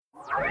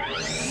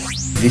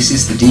This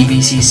is the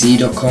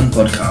DVCC.com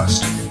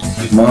podcast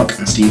with Mark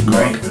and Steve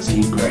Gray.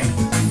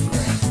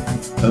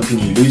 Helping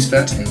you lose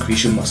fat and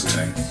increase your muscle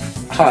tone.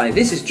 Hi,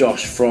 this is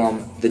Josh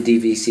from the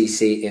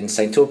DVCC in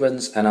St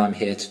Albans, and I'm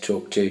here to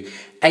talk to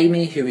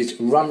Amy, who is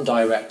Run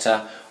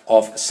Director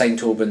of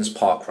St Albans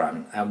Park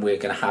Run, and we're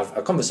going to have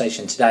a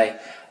conversation today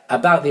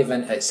about the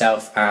event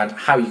itself and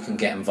how you can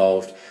get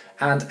involved,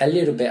 and a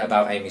little bit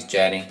about Amy's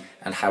journey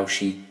and how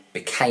she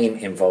became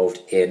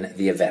involved in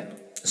the event.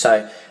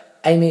 So,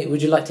 Amy,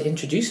 would you like to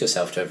introduce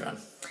yourself to everyone?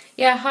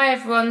 Yeah, hi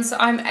everyone. So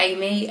I'm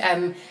Amy.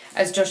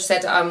 As Josh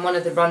said, I'm one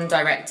of the run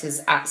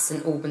directors at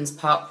St Albans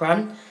Park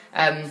Run.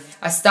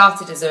 I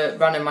started as a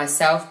runner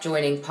myself,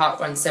 joining Park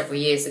Run several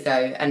years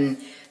ago, and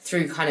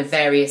through kind of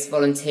various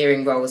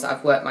volunteering roles,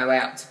 I've worked my way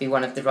up to be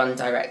one of the run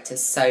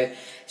directors. So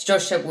as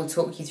Josh said, we'll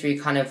talk you through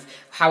kind of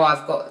how I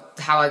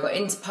got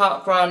into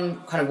Park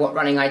Run, kind of what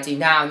running I do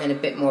now, and then a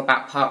bit more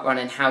about Park Run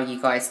and how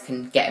you guys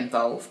can get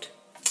involved.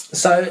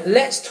 So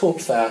let's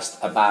talk first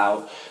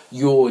about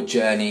your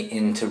journey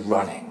into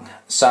running.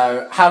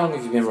 So how long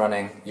have you been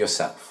running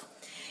yourself?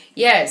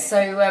 Yeah,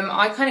 so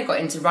I kind of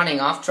got into running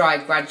after I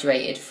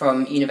graduated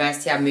from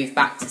university. I moved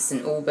back to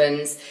St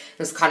Albans. I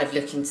was kind of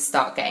looking to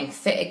start getting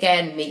fit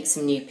again, meet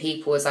some new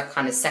people as I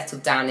kind of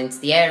settled down into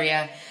the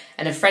area.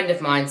 And a friend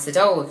of mine said,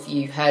 "Oh, have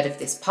you heard of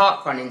this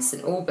park run in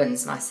St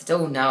Albans?" And I said,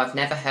 "Oh, no, I've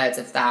never heard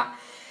of that."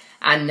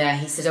 And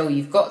he said, "Oh,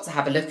 you've got to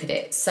have a look at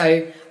it."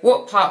 So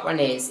what Park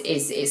Run is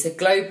it's a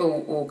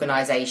global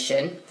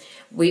organisation.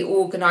 We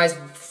organise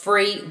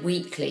free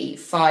weekly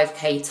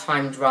 5k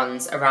timed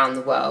runs around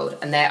the world,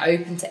 and they're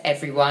open to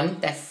everyone.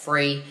 They're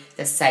free,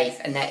 they're safe,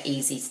 and they're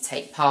easy to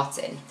take part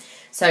in.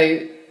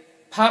 So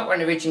Park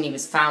Run originally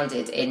was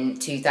founded in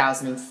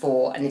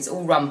 2004, and it's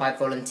all run by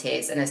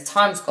volunteers. And as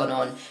time's gone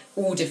on,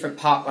 all different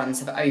park runs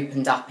have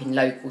opened up in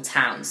local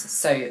towns.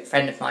 So a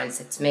friend of mine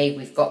said to me,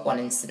 "We've got one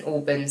in St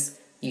Albans,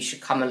 you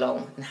should come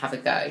along and have a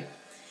go."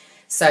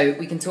 So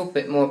we can talk a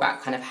bit more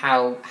about kind of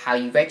how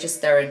you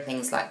register and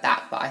things like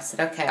that. But I said,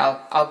 okay,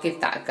 I'll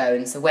give that a go.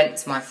 And so went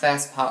to my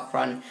first park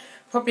run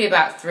probably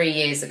about 3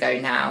 years ago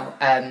now,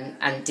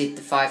 and did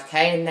the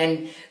 5k, and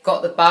then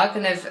got the bug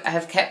and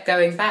have kept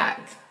going back.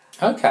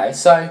 Okay,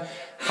 so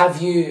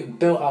have you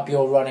built up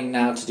your running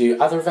now to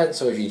do other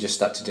events, or have you just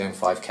stuck to doing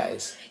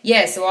 5Ks?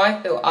 Yeah, so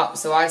I've built up.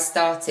 So I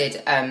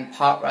started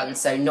park run,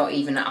 so not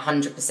even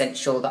 100%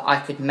 sure that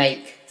I could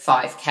make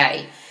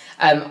 5k.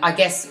 I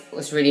guess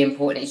what's really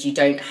important is you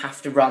don't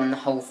have to run the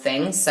whole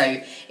thing.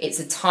 So it's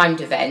a timed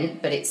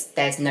event, but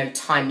there's no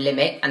time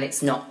limit, and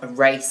it's not a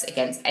race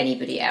against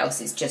anybody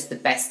else. It's just the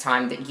best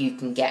time that you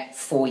can get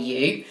for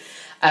you.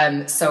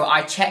 So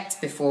I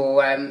checked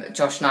before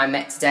Josh and I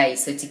met today.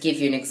 So to give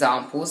you an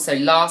example, so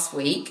last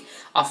week,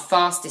 our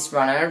fastest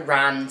runner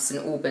ran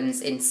St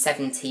Albans in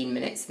 17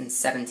 minutes and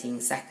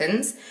 17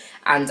 seconds.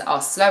 And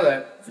our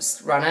slower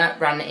runner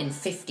ran in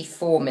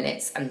 54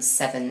 minutes and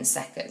 7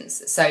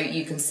 seconds. So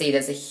you can see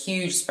there's a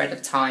huge spread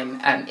of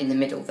time in the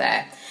middle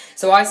there.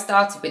 So I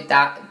started with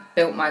that,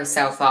 built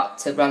myself up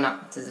to run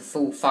up to the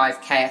full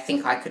 5k. I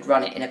think I could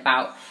run it in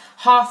about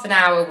half an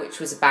hour, which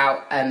was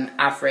about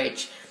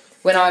average.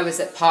 When I was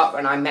at Park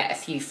Run, I met a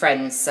few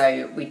friends,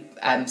 so we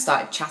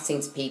started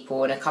chatting to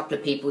people, and a couple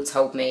of people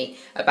told me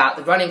about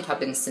the running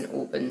club in St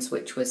Albans,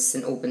 which was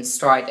St Albans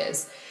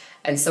Striders.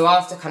 And so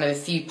after kind of a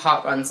few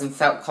park runs and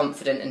felt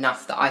confident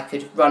enough that I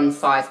could run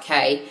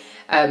 5k,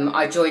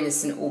 I joined the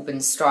St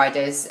Albans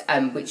Striders,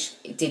 which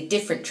did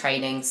different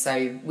training.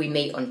 So we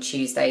meet on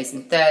Tuesdays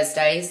and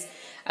Thursdays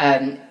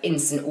in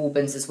St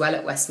Albans as well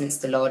at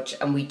Westminster Lodge,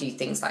 and we do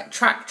things like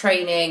track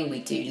training, we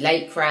do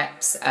lake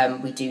reps,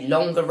 we do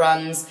longer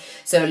runs,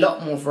 so a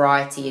lot more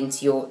variety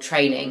into your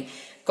training.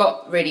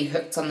 Got really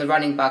hooked on the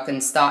running bug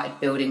and started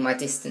building my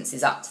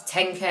distances up to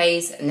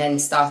 10Ks, and then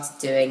started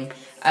doing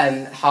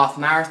half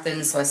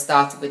marathons. So I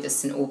started with the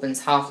St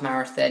Albans half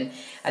marathon,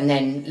 and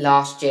then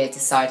last year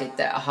decided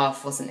that a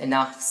half wasn't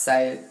enough,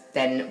 so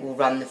then we'll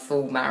run the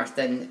full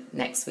marathon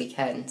next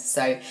weekend.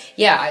 So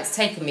yeah, it's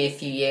taken me a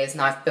few years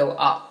and I've built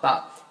up,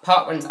 but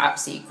Park Run's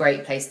absolutely a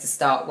great place to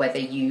start, whether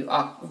you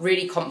are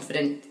really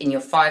confident in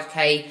your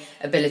 5k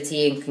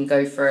ability and can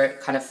go for a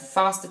kind of a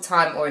faster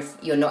time, or if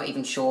you're not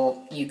even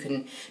sure you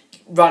can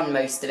run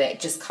most of it,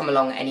 just come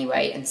along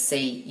anyway and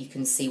you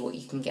can see what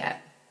you can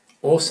get.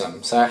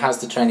 Awesome. So how's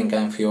the training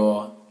going for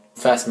your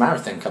first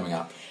marathon coming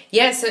up?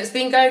 Yeah, so it's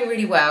been going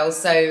really well.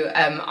 So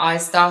I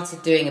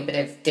started doing a bit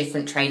of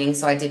different training.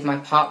 So I did my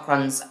park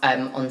runs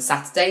on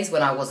Saturdays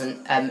when I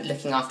wasn't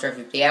looking after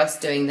everybody else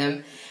doing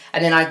them.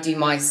 And then I do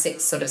my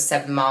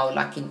 7 mile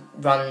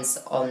runs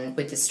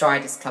with the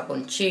Striders Club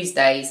on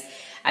Tuesdays.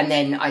 And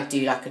then I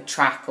do like a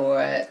track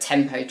or a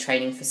tempo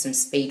training for some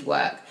speed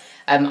work.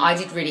 I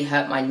did really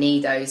hurt my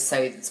knee though, so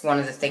it's one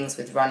of the things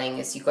with running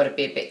is you've got to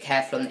be a bit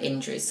careful on the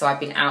injuries. So I've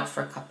been out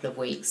for a couple of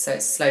weeks, so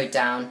it's slowed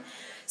down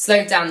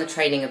the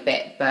training a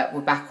bit, but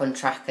we're back on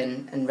track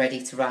and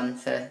ready to run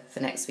for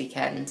next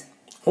weekend.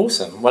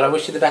 Awesome. Well, I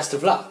wish you the best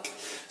of luck.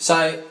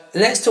 So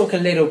let's talk a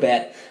little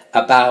bit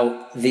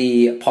about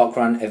the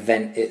parkrun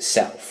event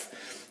itself.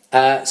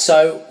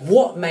 So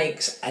what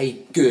makes a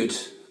good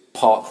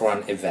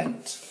parkrun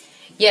event?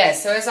 Yeah,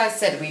 so as I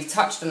said, we've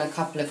touched on a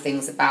couple of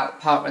things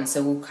about parkrun,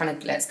 so we'll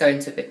let's go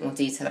into a bit more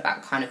detail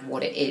about kind of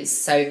what it is.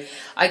 So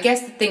I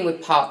guess the thing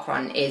with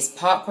parkrun is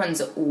parkruns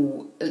are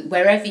all,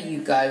 wherever you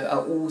go,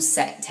 are all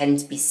tend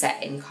to be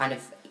set in kind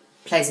of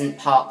pleasant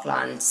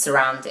parkland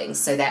surroundings.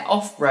 So they're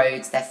off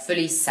roads, they're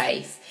fully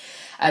safe.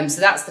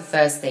 So that's the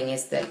first thing,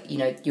 is that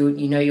you're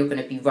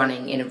going to be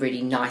running in a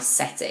really nice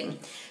setting.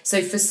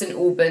 So for St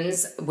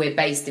Albans, we're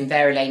based in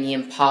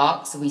Verulamium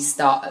Park, so we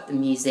start at the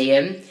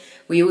museum.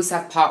 We also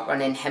have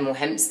parkrun in Hemel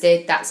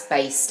Hempstead, that's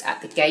based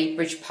at the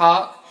Gadebridge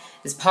Park.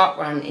 There's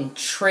parkrun in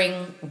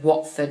Tring,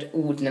 Watford,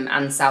 Aldenham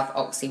and South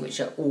Oxley, which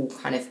are all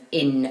kind of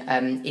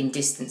in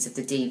distance of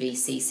the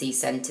DVCC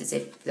centres,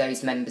 if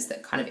those members that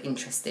are kind of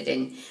interested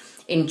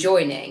in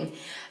joining.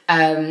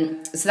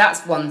 So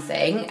that's one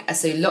thing.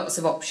 So lots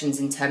of options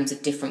in terms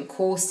of different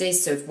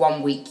courses. So if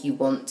one week you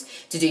want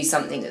to do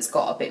something that's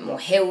got a bit more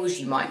hills,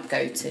 you might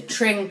go to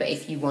Tring. But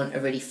if you want a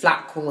really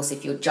flat course,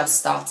 if you're just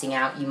starting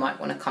out, you might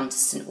want to come to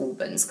St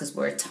Albans, because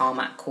we're a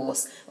tarmac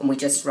course and we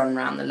just run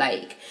around the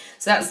lake.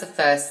 So that's the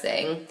first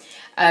thing.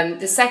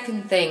 The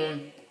second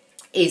thing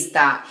is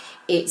that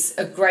it's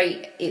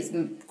great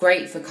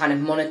for kind of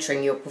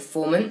monitoring your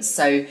performance.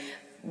 So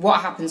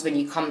what happens when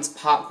you come to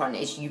parkrun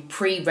is you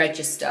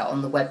pre-register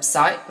on the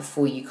website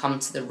before you come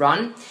to the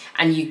run,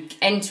 and you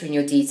enter in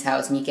your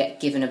details and you get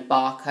given a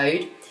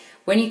barcode.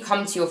 When you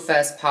come to your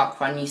first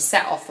parkrun, you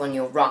set off on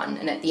your run,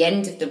 and at the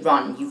end of the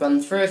run you run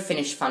through a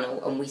finish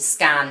funnel and we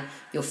scan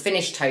your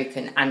finish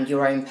token and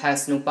your own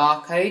personal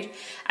barcode,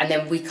 and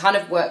then we kind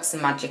of work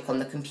some magic on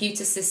the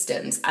computer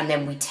systems, and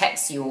then we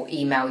text you or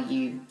email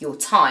you your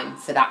time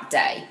for that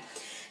day.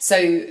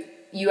 So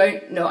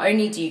not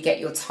only do you get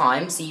your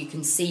time, so you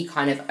can see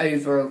kind of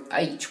over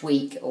each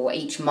week or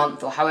each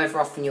month or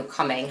however often you're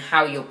coming,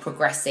 how you're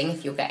progressing,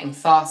 if you're getting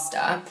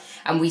faster,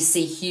 and we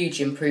see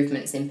huge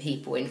improvements in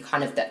people in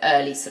kind of the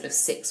early sort of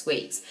 6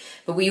 weeks.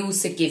 But we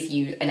also give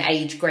you an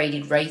age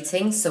graded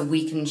rating, so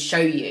we can show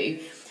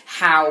you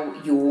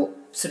how your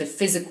sort of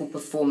physical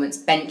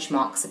performance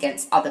benchmarks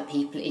against other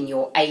people in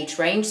your age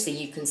range. So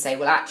you can say,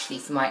 well, actually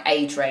for my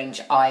age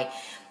range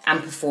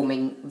I'm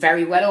performing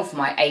very well, or for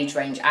my age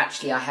range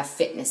actually I have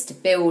fitness to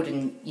build,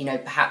 and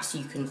perhaps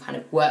you can kind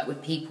of work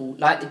with people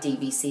like the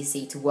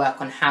DVCC to work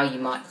on how you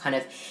might kind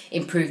of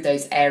improve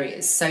those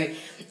areas. So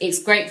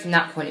it's great from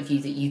that point of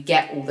view that you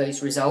get all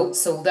those results.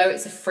 So although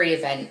it's a free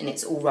event and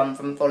it's all run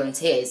from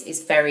volunteers,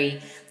 there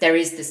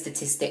is the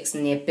statistics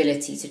and the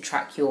ability to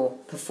track your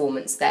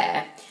performance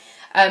there.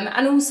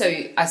 And also,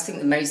 I think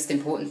the most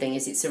important thing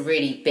is it's a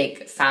really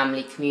big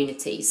family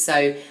community.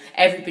 So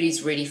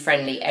everybody's really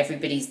friendly.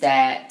 Everybody's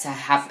there to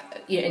have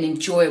an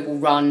enjoyable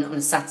run on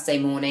a Saturday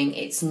morning.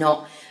 It's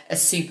not a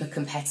super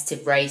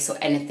competitive race or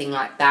anything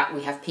like that.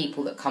 We have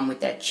people that come with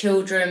their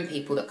children,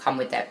 people that come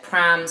with their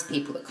prams,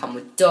 people that come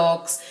with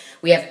dogs.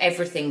 We have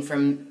everything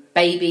from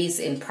babies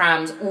in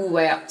prams all the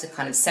way up to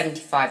kind of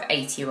 75,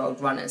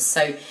 80-year-old runners.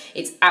 So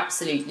it's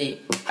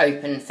absolutely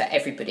open for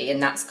everybody,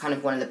 and that's kind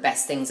of one of the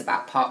best things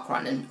about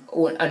parkrun, and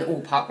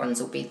all parkruns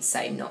will be the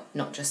same,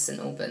 not just St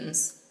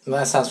Albans. Well,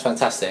 that sounds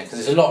fantastic, because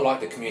it's a lot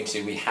like the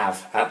community we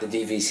have at the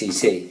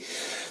DVCC.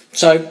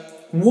 So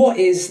what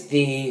is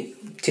the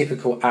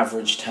typical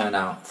average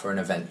turnout for an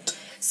event?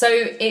 So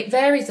it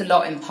varies a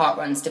lot in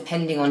parkruns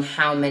depending on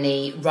how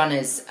many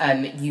runners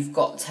you've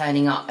got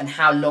turning up and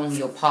how long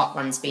your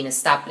parkrun's been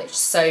established.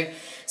 So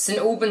St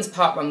Albans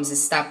Parkrun was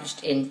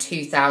established in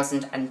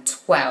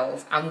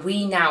 2012, and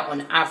we now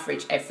on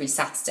average every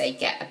Saturday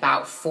get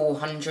about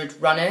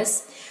 400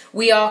 runners.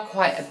 We are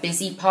quite a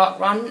busy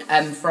parkrun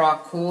for our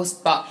course,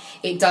 but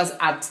it does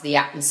add to the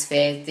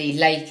atmosphere. The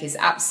lake is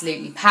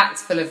absolutely packed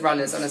full of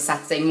runners on a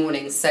Saturday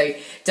morning, so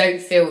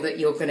don't feel that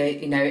you're going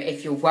to,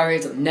 if you're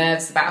worried or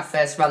nervous about a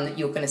first run, that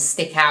you're going to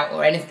stick out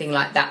or anything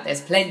like that.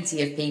 There's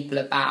plenty of people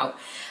about.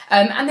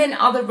 And then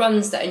other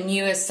runs that are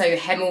newer, so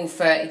Hemel,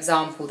 for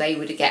example, they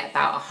would get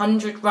about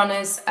 100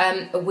 runners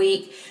a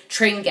week.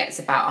 Tring gets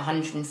about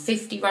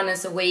 150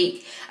 runners a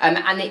week,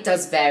 and it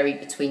does vary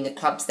between the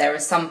clubs. There are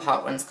some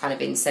parkruns kind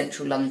of in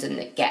central London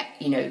that get,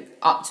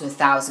 up to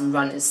 1,000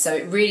 runners. So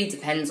it really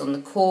depends on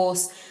the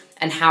course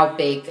and how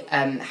big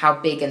and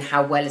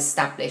how well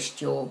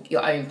established your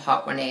own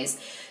parkrun is.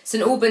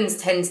 St Albans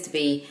tends to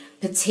be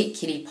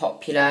particularly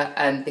popular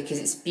because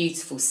it's a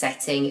beautiful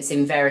setting. It's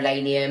in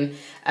Verulamium,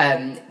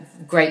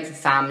 great for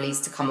families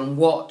to come and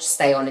watch,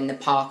 stay on in the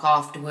park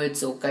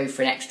afterwards or go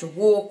for an extra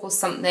walk or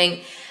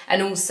something,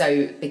 and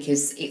also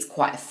because it's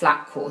quite a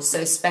flat course, so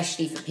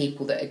especially for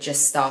people that are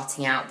just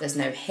starting out, there's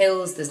no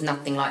hills, there's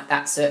nothing like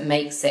that, so it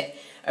makes it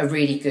a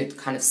really good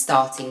kind of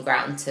starting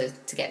ground to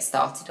get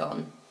started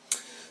on.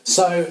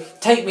 So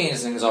take me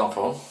as an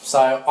example.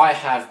 So I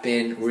have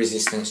been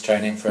resistance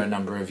training for a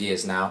number of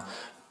years now,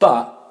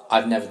 but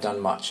I've never done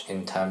much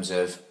in terms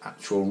of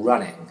actual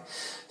running.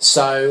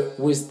 So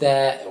is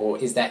there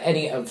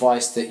any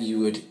advice that you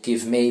would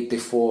give me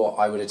before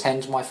I would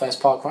attend my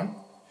first parkrun?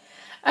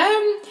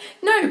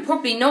 No,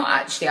 probably not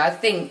actually. I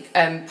think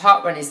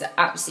parkrun is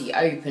absolutely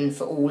open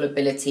for all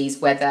abilities,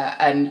 whether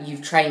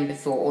you've trained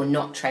before or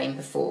not trained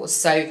before.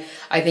 So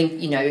I think,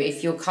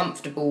 if you're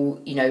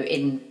comfortable,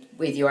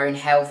 with your own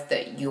health,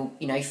 that you're,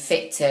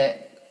 fit to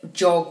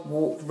jog,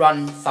 walk,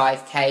 run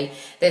 5k,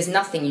 there's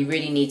nothing you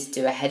really need to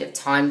do ahead of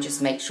time.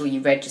 Just make sure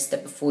you register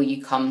before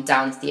you come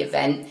down to the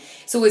event.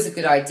 It's always a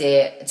good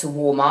idea to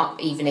warm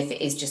up, even if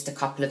it is just a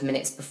couple of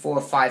minutes before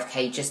a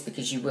 5k, just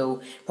because you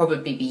will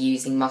probably be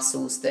using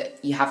muscles that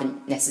you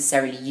haven't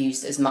necessarily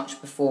used as much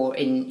before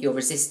in your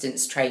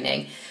resistance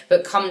training.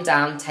 But come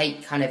down,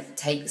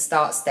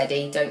 start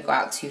steady, don't go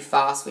out too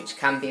fast, which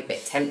can be a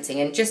bit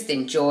tempting, and just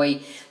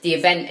enjoy the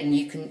event. And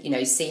you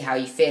can see how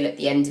you feel at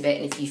the end of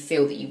it, and if you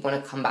feel that you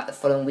want to come back the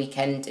following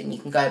weekend and you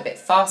can go a bit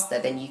faster,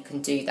 then you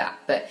can do that.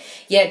 But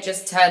yeah,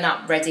 just turn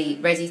up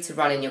ready to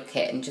run in your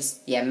kit, and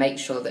just make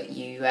sure that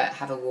you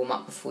have a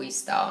warm-up before you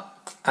start.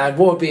 And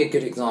what would be a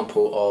good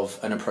example of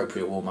an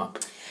appropriate warm-up?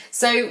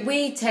 So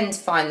we tend to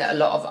find that a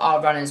lot of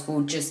our runners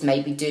will just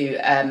maybe do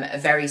a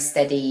very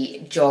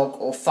steady jog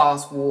or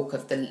fast walk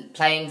of the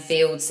playing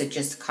field. So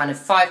just kind of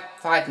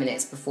five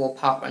minutes before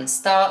parkrun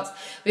starts.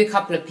 We have a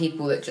couple of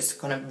people that just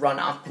kind of run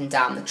up and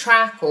down the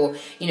track, or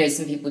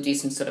some people do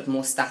some sort of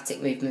more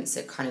static movements,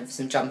 so kind of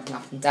some jumping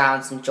up and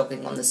down, some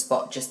jogging on the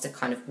spot, just to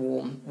kind of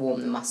warm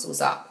the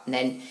muscles up. And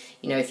then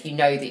if you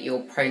know that you're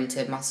prone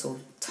to muscle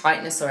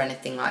tightness or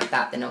anything like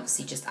that, then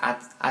obviously just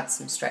add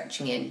some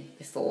stretching in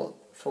before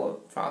for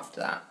after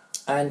that.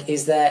 And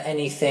is there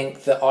anything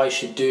that I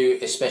should do,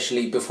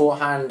 especially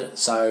beforehand?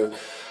 So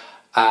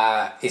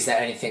is there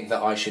anything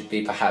that I should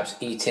be perhaps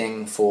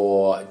eating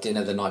for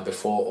dinner the night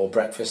before or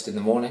breakfast in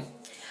the morning?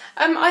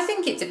 I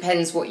think it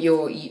depends what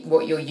your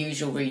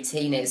usual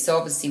routine is. So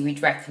obviously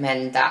we'd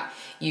recommend that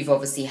you've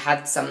obviously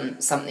had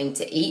something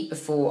to eat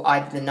before,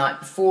 either the night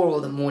before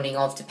or the morning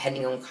of,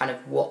 depending on kind of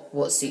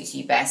what suits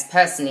you best.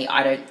 Personally,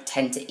 I don't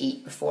tend to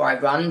eat before I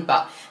run,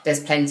 but there's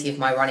plenty of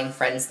my running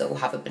friends that will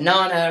have a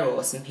banana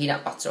or some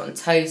peanut butter on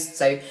toast.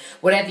 So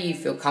whatever you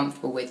feel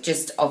comfortable with.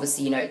 Just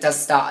obviously, it does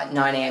start at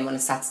 9 a.m. on a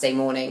Saturday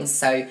morning,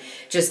 so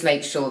just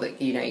make sure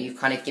that you've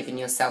kind of given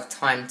yourself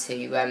time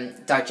to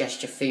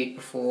digest your food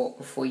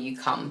before you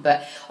come.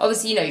 But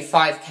obviously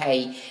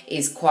 5k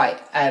is quite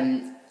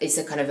it's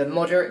a kind of a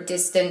moderate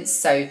distance,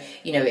 so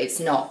it's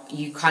not,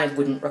 you kind of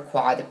wouldn't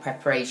require the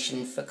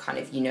preparation for kind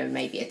of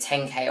maybe a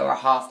 10k or a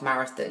half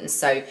marathon.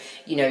 So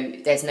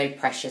there's no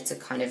pressure to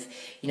kind of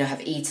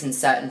have eaten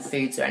certain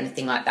foods or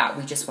anything like that.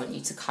 We just want you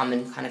to come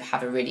and kind of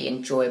have a really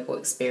enjoyable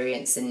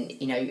experience, and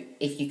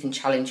if you can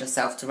challenge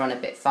yourself to run a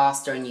bit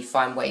faster and you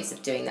find ways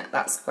of doing that,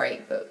 that's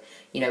great. But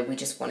we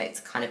just want it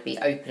to kind of be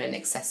open and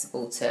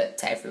accessible to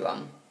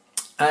everyone.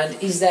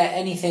 And is there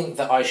anything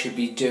that I should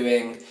be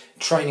doing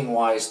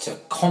training-wise to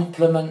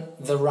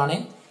complement the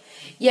running?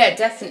 Yeah,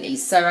 definitely.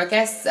 So I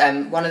guess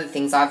one of the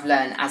things I've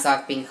learned as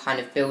I've been kind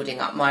of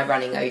building up my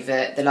running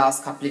over the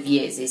last couple of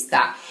years is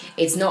that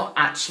it's not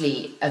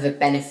actually of a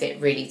benefit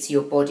really to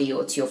your body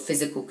or to your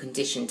physical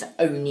condition to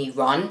only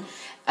run.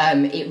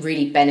 It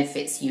really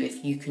benefits you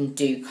if you can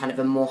do kind of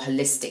a more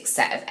holistic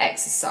set of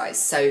exercise.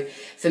 So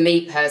for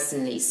me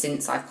personally,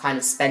 since I've kind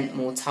of spent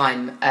more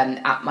time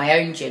at my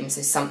own gym,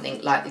 so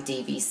something like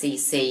the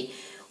DVCC,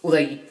 although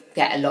you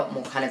get a lot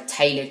more kind of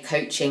tailored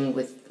coaching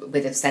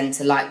with a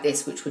centre like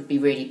this, which would be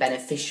really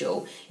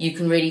beneficial, you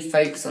can really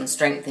focus on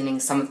strengthening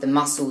some of the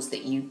muscles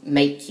that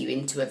make you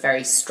into a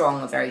very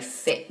strong, a very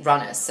fit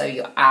runner. So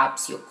your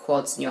abs, your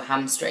quads and your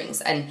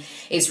hamstrings. And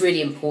it's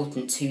really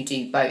important to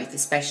do both,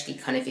 especially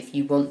kind of if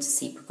you want to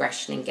see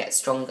progression and get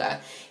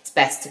stronger. It's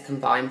best to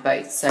combine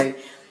both. So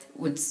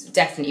would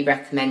definitely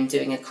recommend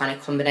doing a kind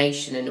of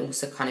combination, and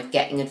also kind of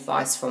getting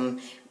advice from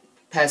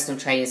personal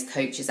trainers,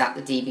 coaches at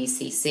the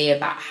DVCC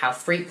about how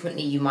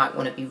frequently you might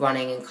want to be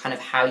running and kind of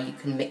how you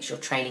can mix your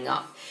training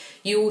up.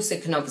 You also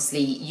can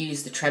obviously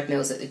use the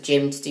treadmills at the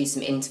gym to do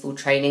some interval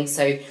training.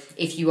 So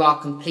if you are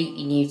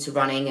completely new to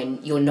running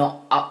and you're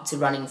not up to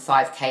running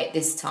 5k at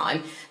this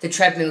time, the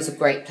treadmill's a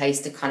great place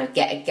to kind of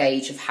get a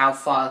gauge of how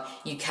far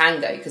you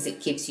can go, because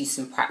it gives you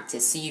some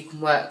practice. So you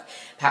can work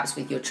perhaps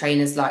with your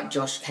trainers like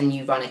Josh. Can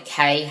you run a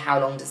K? How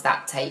long does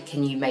that take?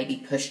 Can you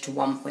maybe push to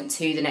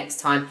 1.2 the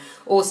next time?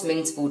 Or some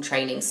interval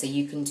training, so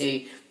you can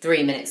do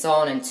 3 minutes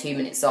on and 2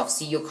 minutes off,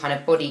 so your kind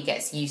of body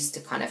gets used to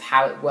kind of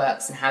how it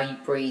works and how you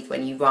breathe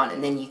when you run,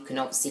 and then you can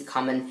obviously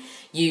come and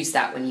use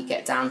that when you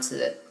get down to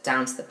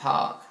the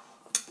park.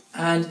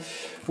 And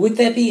would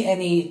there be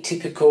any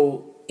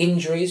typical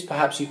injuries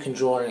perhaps you can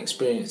draw on an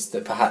experience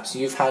that perhaps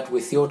you've had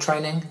with your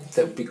training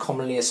that would be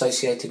commonly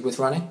associated with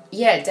running?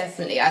 Yeah,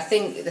 definitely. I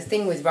think the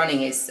thing with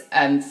running is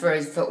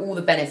for all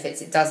the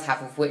benefits it does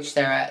have, of which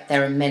there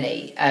are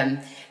many,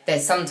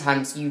 there's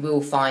sometimes you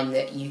will find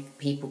that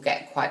people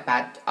get quite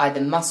bad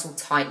either muscle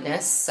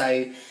tightness,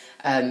 so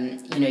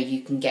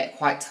you can get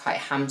quite tight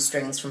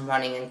hamstrings from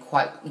running,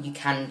 and you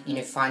can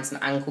find some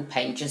ankle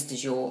pain just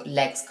as your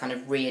legs kind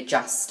of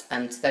readjust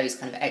to those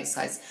kind of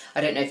exercises.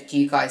 I don't know if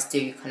you guys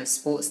do kind of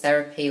sports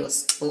therapy or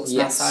sports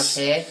massage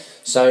here.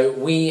 So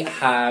we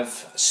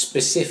have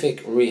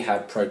specific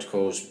rehab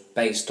protocols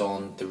based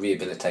on the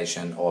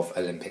rehabilitation of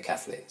Olympic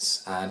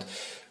athletes. And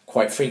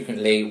quite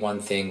frequently, one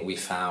thing we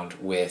found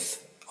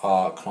with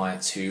our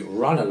clients who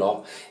run a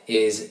lot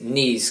is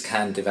knees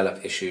can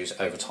develop issues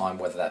over time,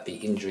 whether that be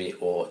injury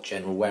or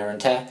general wear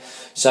and tear.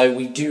 So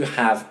we do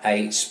have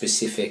a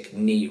specific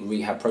knee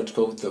rehab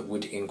protocol that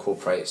would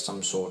incorporate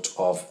some sort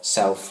of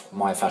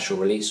self-myofascial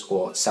release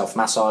or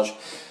self-massage,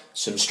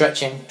 some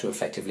stretching to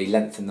effectively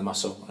lengthen the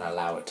muscle and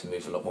allow it to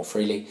move a lot more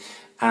freely,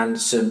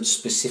 and some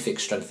specific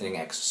strengthening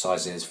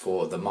exercises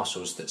for the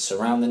muscles that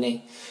surround the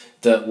knee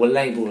that will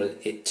enable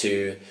it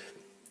to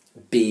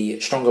be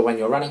stronger when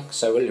you're running,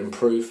 so it'll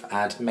improve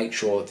and make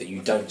sure that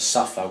you don't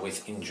suffer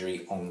with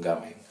injury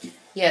ongoing.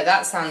 Yeah,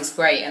 that sounds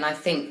great. And I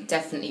think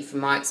definitely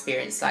from my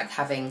experience, like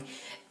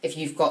if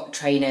you've got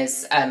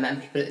trainers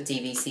and people at the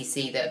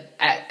DVCC that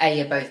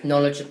are both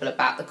knowledgeable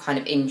about the kind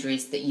of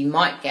injuries that you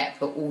might get,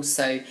 but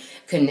also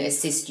can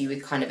assist you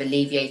with kind of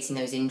alleviating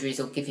those injuries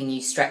or giving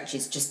you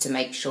stretches just to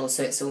make sure,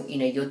 so it's all,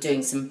 you're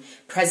doing some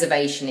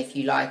preservation, if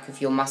you like,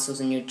 of your muscles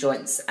and your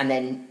joints, and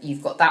then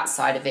you've got that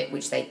side of it,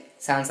 which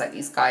sounds like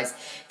these guys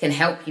can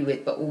help you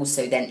with. But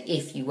also then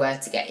if you were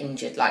to get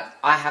injured, like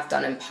I have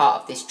done in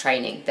part of this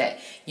training, that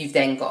you've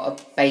then got a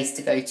base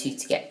to go to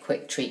get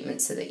quick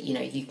treatment so that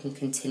you can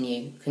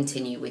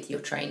continue with your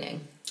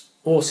training.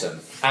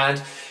 Awesome. And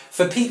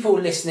for people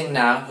listening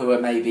now who are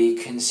maybe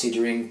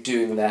considering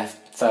doing their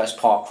first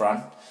park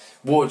run,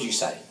 what would you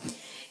say?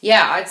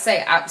 Yeah, I'd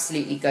say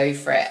absolutely go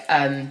for it.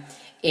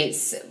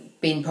 It's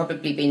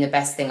probably been the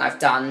best thing I've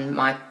done.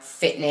 My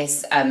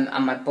fitness and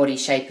my body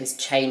shape has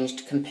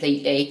changed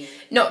completely,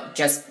 not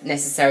just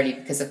necessarily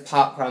because of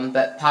parkrun,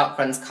 but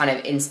parkrun's kind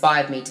of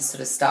inspired me to sort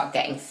of start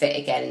getting fit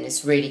again, and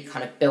it's really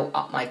kind of built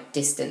up my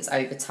distance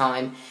over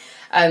time.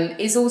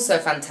 It's also a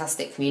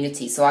fantastic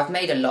community, so I've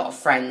made a lot of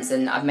friends,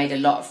 and I've made a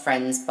lot of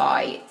friends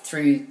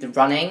through the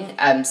running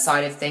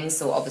side of things.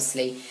 So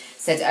obviously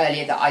said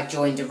earlier that I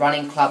joined a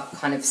running club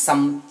kind of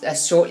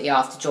shortly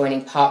after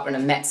joining parkrun,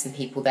 and met some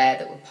people there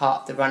that were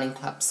part of the running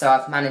club. So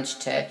I've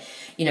managed to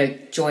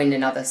join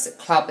another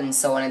club and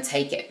so on, and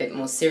take it a bit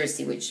more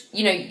seriously, which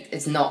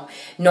is not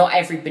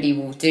everybody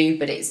will do,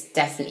 but it's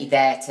definitely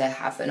there to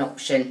have an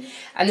option.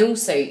 And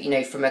also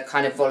from a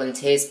kind of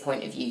volunteers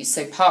point of view,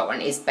 so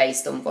parkrun is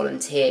based on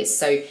volunteers,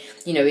 so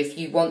if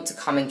you want to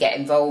come and get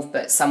involved,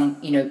 but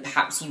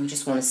perhaps you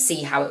just want to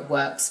see how it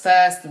works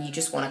first, and you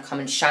just want to come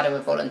and shadow a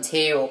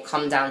volunteer or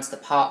come down to the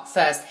park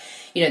first,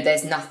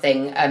 there's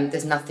nothing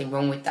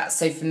wrong with that.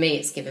 So for me,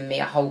 it's given me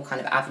a whole kind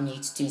of avenue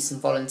to do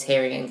some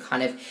volunteering and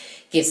kind of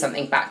give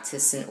something back to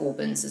St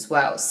Albans as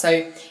well.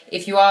 So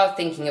if you are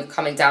thinking of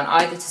coming down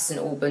either to St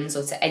Albans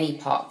or to any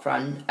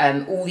parkrun,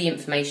 all the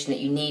information that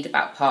you need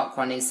about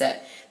parkrun is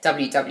at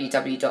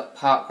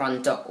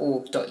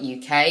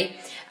www.parkrun.org.uk,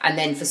 and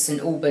then for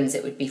St Albans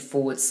it would be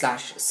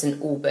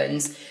 /St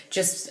Albans.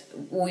 Just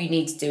all you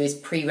need to do is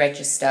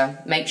pre-register,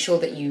 make sure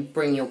that you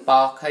bring your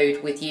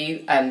barcode with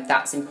you,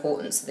 that's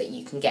important so that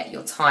you can get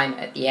your time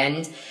at the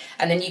end,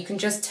 and then you can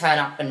just turn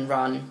up and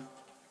run.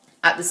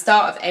 At the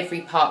start of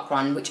every park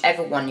run,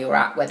 whichever one you're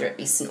at, whether it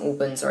be St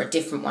Albans or a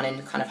different one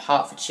in kind of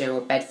Hertfordshire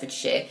or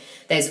Bedfordshire,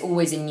 there's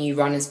always a new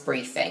runners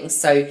briefing.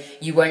 So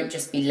you won't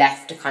just be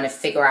left to kind of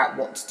figure out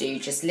what to do.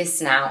 Just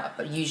listen out,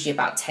 but usually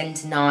about 10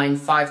 to 9,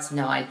 5 to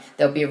 9,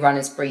 there'll be a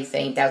runners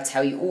briefing. They'll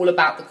tell you all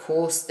about the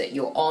course that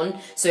you're on.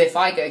 So if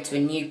I go to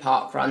a new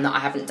park run that I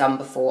haven't done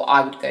before,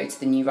 I would go to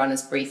the new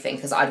runners briefing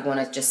because I'd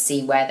want to just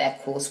see where their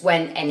course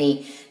went,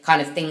 any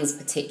kind of things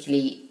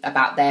particularly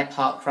about their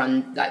park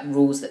run, like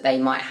rules that they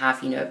might have,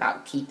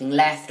 about keeping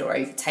left or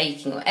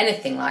overtaking or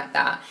anything like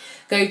that.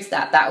 Go to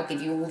that. That will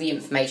give you all the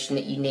information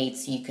that you need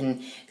so you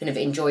can kind of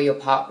enjoy your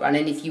park run.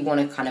 And if you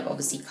want to kind of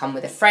obviously come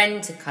with a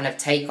friend to kind of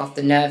take off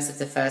the nerves of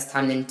the first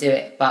time, then do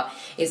it. But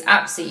it's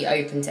absolutely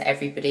open to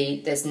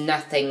everybody. There's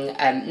nothing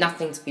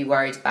to be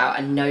worried about,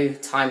 and no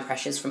time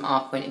pressures from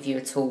our point of view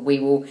at all. We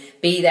will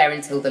be there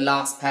until the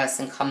last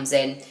person comes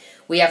in.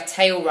 We have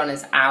tail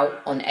runners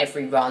out on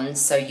every run,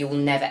 so you will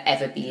never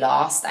ever be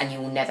last, and you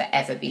will never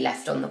ever be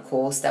left on the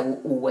course. There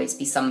will always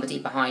be somebody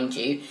behind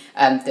you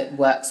that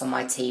works on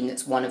my team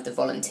that's one of the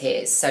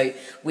volunteers. So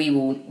we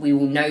will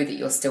know that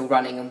you're still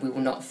running, and we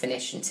will not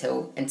finish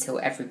until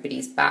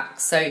everybody's back.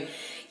 So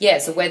yeah,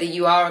 so whether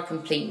you are a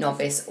complete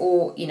novice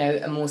or,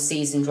 a more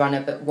seasoned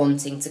runner but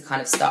wanting to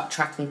kind of start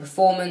tracking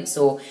performance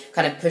or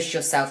kind of push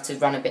yourself to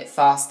run a bit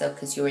faster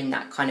because you're in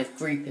that kind of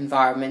group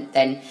environment,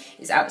 then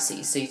it's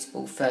absolutely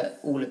suitable for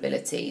all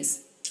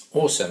abilities.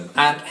 Awesome.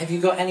 And have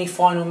you got any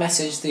final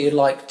message that you'd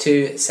like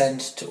to send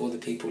to all the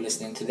people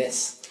listening to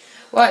this?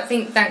 Well, I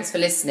think thanks for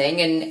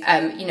listening, and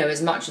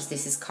as much as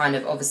this is kind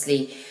of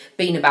obviously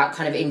been about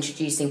kind of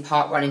introducing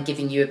parkrun and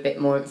giving you a bit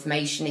more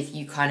information, if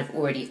you kind of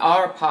already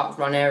are a park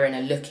runner and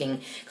are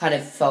looking kind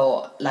of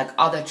for like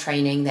other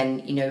training,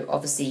 then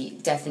obviously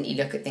definitely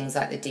look at things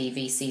like the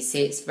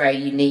DVCC. It's a very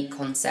unique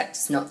concept.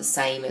 It's not the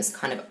same as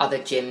kind of other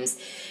gyms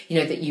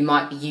that you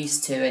might be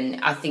used to, and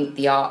I think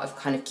the art of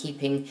kind of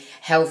keeping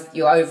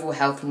your overall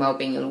health and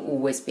well-being will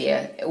always be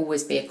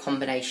a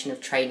combination of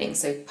training.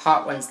 So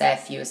parkrun's there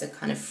for you as a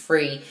kind of free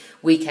free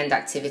weekend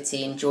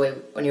activity, enjoy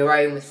on your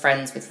own with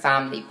friends, with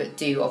family, but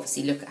do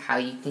obviously look at how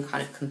you can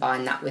kind of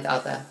combine that with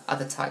other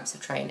types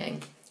of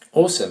training.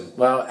 Awesome.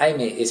 Well,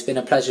 Amy, it's been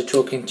a pleasure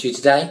talking to you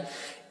today.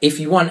 If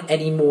you want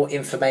any more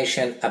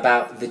information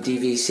about the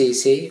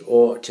DVCC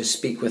or to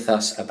speak with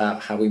us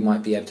about how we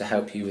might be able to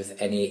help you with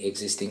any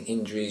existing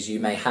injuries you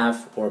may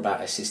have or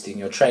about assisting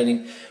your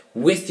training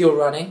with your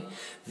running,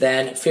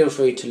 then feel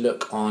free to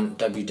look on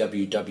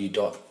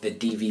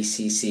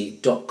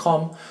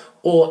www.thedvcc.com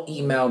or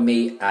email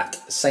me at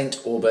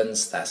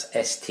stalbans, that's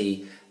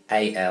STALBANS,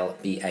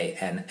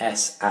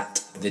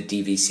 at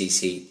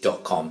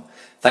thedvcc.com.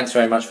 Thanks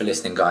very much for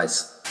listening,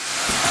 guys.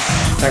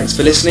 Thanks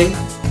for listening.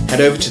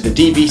 Head over to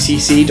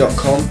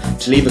thedvcc.com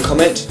to leave a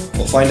comment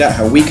or find out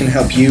how we can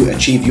help you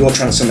achieve your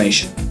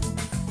transformation.